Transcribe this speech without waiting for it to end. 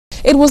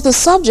It was the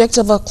subject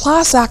of a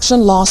class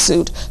action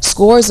lawsuit.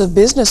 Scores of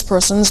business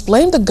persons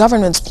blamed the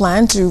government's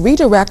plan to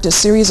redirect a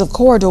series of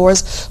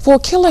corridors for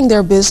killing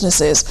their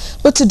businesses.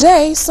 But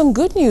today, some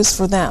good news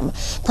for them.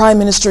 Prime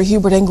Minister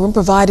Hubert Ingraham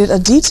provided a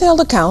detailed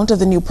account of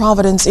the new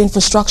Providence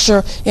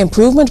Infrastructure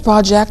Improvement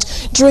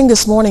Project during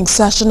this morning's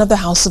session of the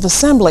House of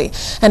Assembly,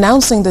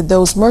 announcing that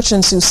those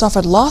merchants who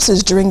suffered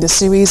losses during the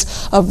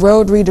series of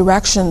road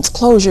redirections,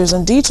 closures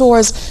and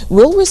detours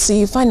will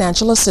receive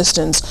financial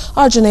assistance.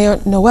 Our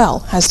Janelle Noel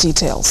has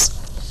details.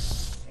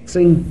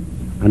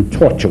 And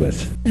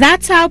torturous.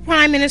 That's how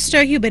Prime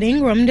Minister Hubert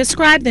Ingraham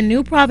described the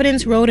new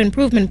Providence Road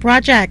Improvement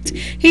Project.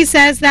 He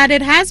says that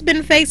it has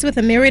been faced with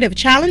a myriad of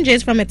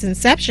challenges from its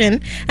inception,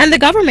 and the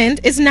government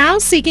is now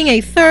seeking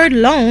a third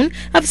loan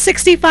of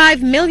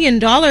 $65 million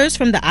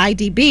from the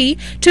IDB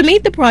to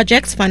meet the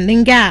project's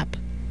funding gap.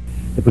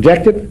 The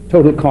projected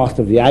total cost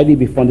of the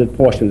IDB funded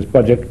portion of this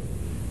project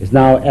is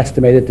now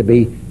estimated to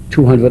be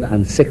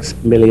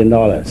 $206 million.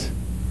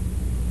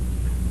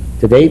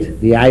 To date,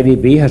 the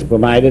IDB has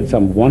provided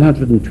some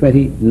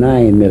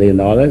 $129 million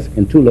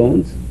in two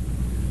loans,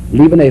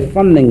 leaving a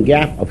funding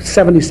gap of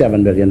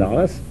 $77 million,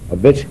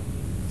 of which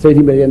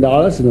 $30 million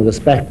in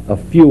respect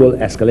of fuel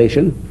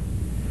escalation,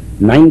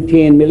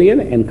 $19 million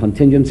in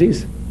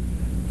contingencies,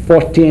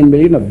 $14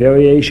 million of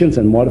variations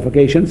and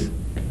modifications,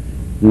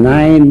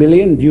 $9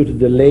 million due to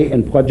delay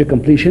in project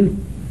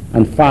completion,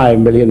 and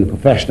 $5 million in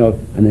professional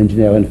and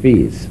engineering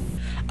fees.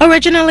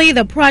 Originally,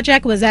 the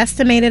project was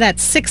estimated at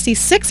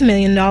 $66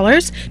 million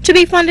to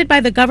be funded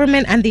by the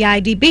government and the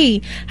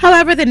IDB.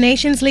 However, the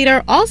nation's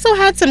leader also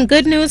had some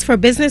good news for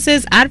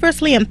businesses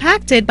adversely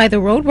impacted by the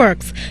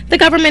roadworks. The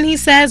government, he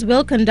says,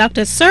 will conduct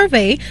a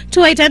survey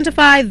to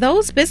identify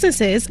those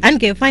businesses and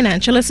give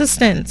financial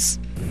assistance.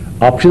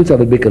 Options that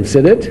will be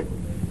considered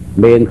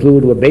may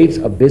include rebates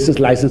of business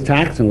license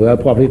tax and real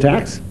property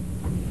tax.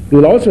 We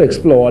will also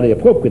explore the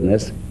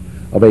appropriateness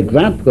of a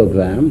grant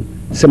program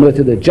similar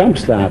to the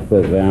Jumpstart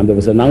program that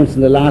was announced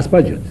in the last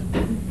budget.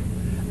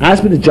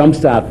 As with the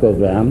Jumpstart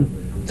program,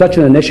 such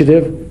an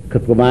initiative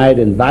could provide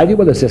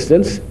invaluable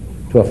assistance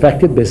to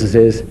affected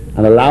businesses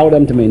and allow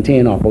them to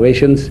maintain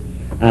operations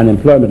and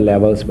employment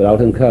levels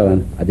without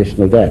incurring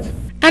additional debt.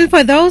 And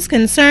for those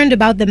concerned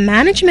about the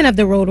management of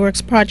the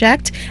Roadworks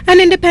project, an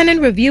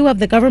independent review of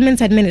the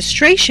government's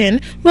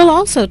administration will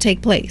also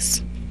take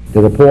place.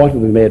 The report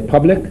will be made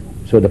public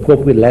so the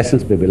appropriate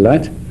lessons may be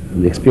learnt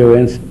from the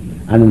experience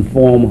and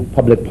inform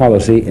public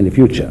policy in the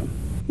future.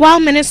 While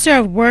Minister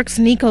of Works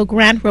Nico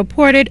Grant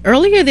reported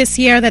earlier this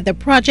year that the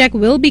project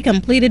will be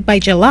completed by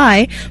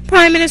July,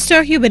 Prime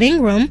Minister Hubert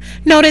Ingraham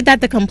noted that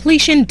the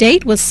completion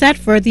date was set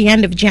for the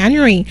end of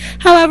January.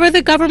 However,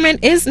 the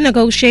government is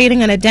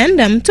negotiating an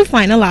addendum to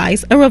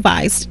finalize a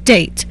revised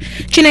date.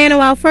 Janelle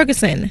Noel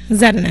Ferguson,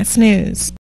 ZNS News.